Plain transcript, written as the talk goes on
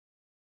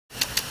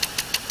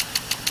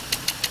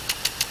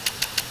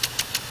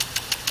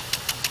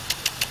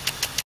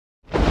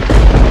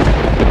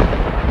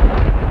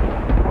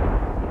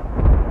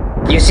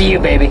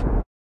UCU, baby.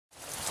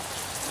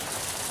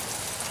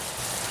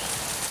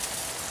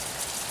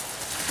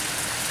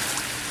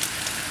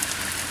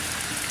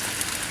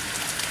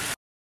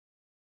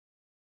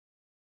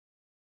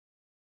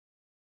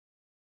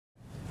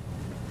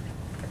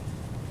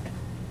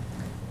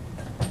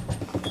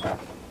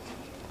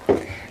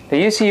 The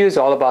UCU is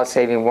all about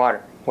saving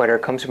water, whether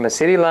it comes from a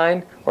city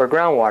line or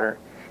groundwater.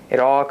 It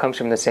all comes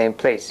from the same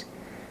place.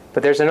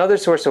 But there's another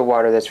source of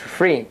water that's for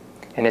free,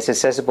 and it's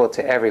accessible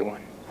to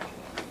everyone.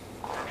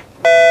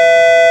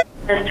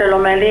 Mr.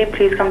 Lomeli,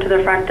 please come to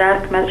the front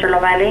desk. Mr.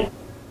 Lomeli.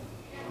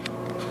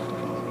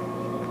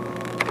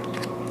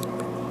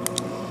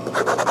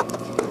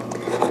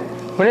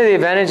 One of the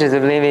advantages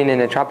of living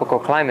in a tropical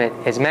climate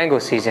is mango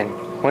season.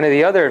 One of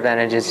the other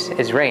advantages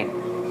is rain.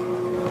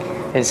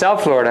 In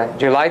South Florida,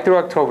 July through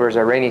October is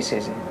our rainy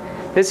season.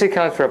 This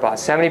accounts for about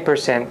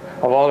 70%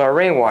 of all our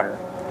rainwater.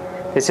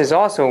 This is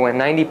also when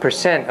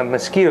 90% of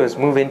mosquitoes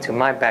move into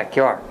my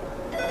backyard.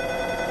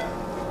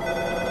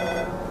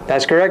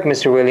 That's correct,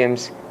 Mr.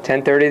 Williams.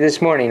 10:30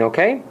 this morning,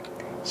 okay?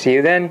 See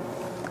you then.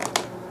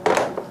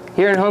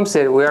 Here in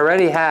Homestead, we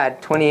already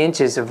had 20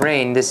 inches of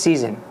rain this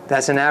season.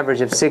 That's an average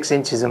of 6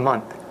 inches a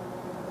month.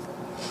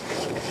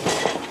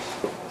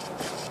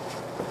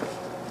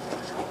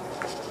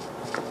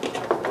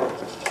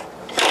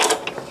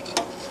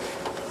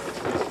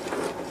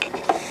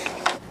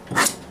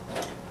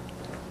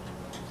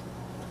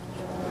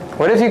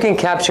 What if you can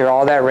capture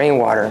all that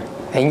rainwater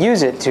and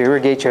use it to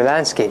irrigate your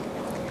landscape?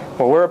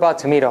 Well, we're about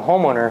to meet a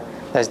homeowner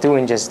that's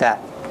doing just that.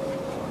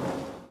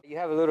 You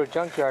have a little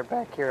junkyard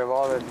back here of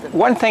all the...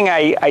 One thing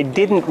I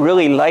didn't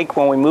really like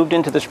when we moved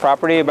into this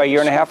property about a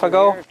year and a half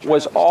ago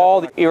was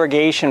all the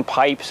irrigation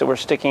pipes that were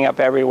sticking up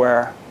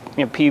everywhere.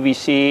 You know,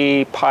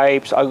 PVC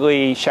pipes,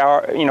 ugly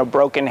shower,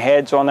 broken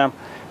heads on them.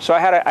 So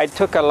I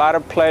took a lot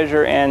of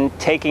pleasure in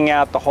taking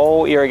out the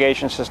whole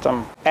irrigation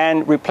system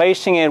and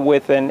replacing it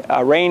with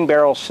a rain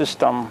barrel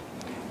system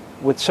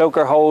with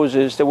soaker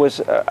hoses. There was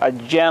a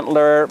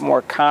gentler,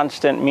 more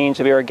constant means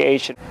of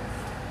irrigation.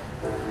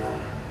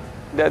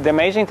 The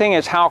amazing thing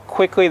is how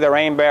quickly the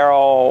rain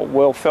barrel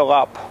will fill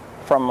up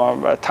from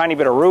a tiny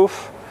bit of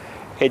roof.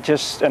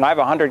 And I have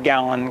a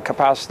 100-gallon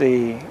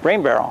capacity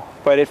rain barrel,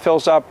 but it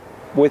fills up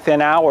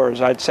within hours,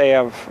 I'd say,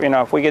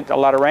 if we get a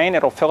lot of rain,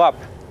 it'll fill up.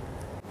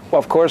 Well,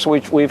 of course,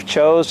 we've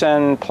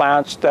chosen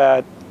plants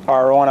that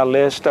are on a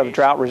list of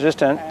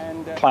drought-resistant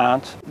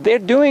plants. They're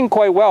doing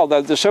quite well.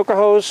 The soaker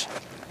hose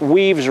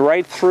weaves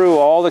right through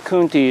all the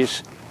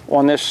kuntis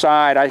on this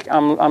side.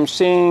 I'm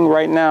seeing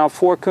right now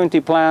 4 kunti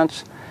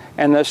plants,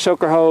 and the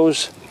soaker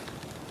hose,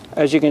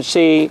 as you can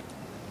see,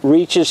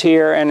 reaches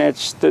here, and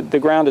the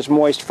ground is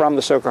moist from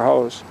the soaker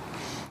hose.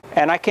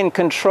 And I can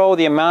control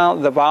the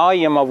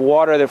volume of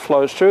water that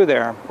flows through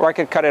there, or I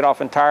could cut it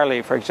off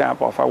entirely, for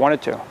example, if I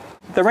wanted to.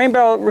 The rain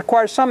barrel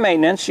requires some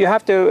maintenance. You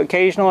have to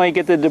occasionally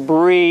get the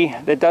debris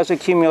that does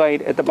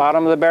accumulate at the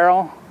bottom of the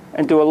barrel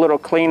and do a little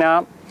clean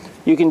out.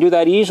 You can do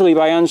that easily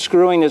by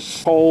unscrewing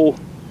this whole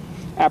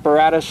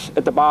apparatus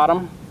at the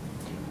bottom,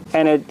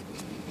 and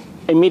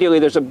immediately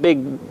there's a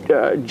big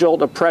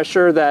jolt of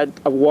pressure,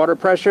 of water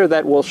pressure,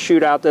 that will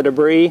shoot out the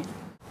debris.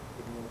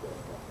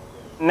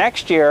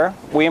 Next year,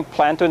 we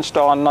plan to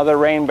install another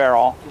rain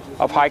barrel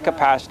of high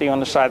capacity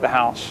on the side of the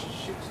house,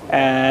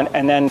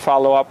 and then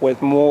follow up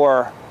with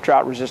more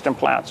drought-resistant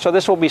plants. So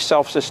this will be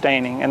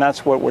self-sustaining, and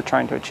that's what we're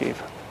trying to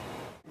achieve.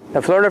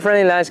 The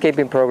Florida-Friendly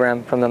Landscaping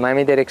Program from the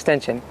Miami-Dade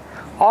Extension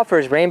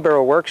offers rain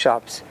barrel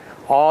workshops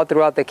all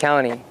throughout the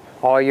county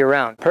all year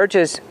round.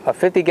 Purchase a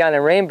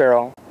 50-gallon rain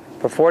barrel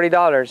for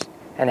 $40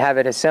 and have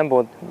it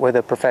assembled with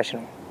a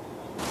professional.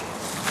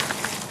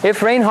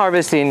 If rain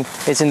harvesting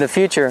is in the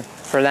future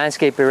for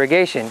landscape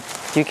irrigation,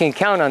 you can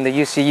count on the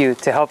UCU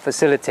to help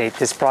facilitate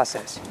this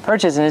process.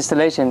 Purchase and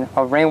installation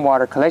of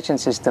rainwater collection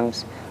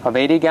systems of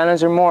 80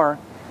 gallons or more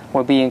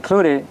will be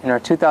included in our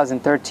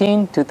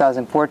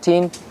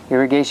 2013-2014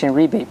 Irrigation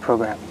Rebate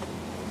Program.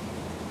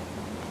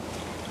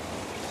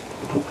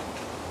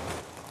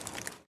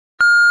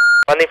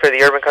 Funding for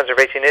the urban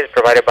conservation is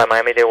provided by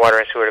Miami-Dade Water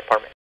and Sewer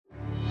Department.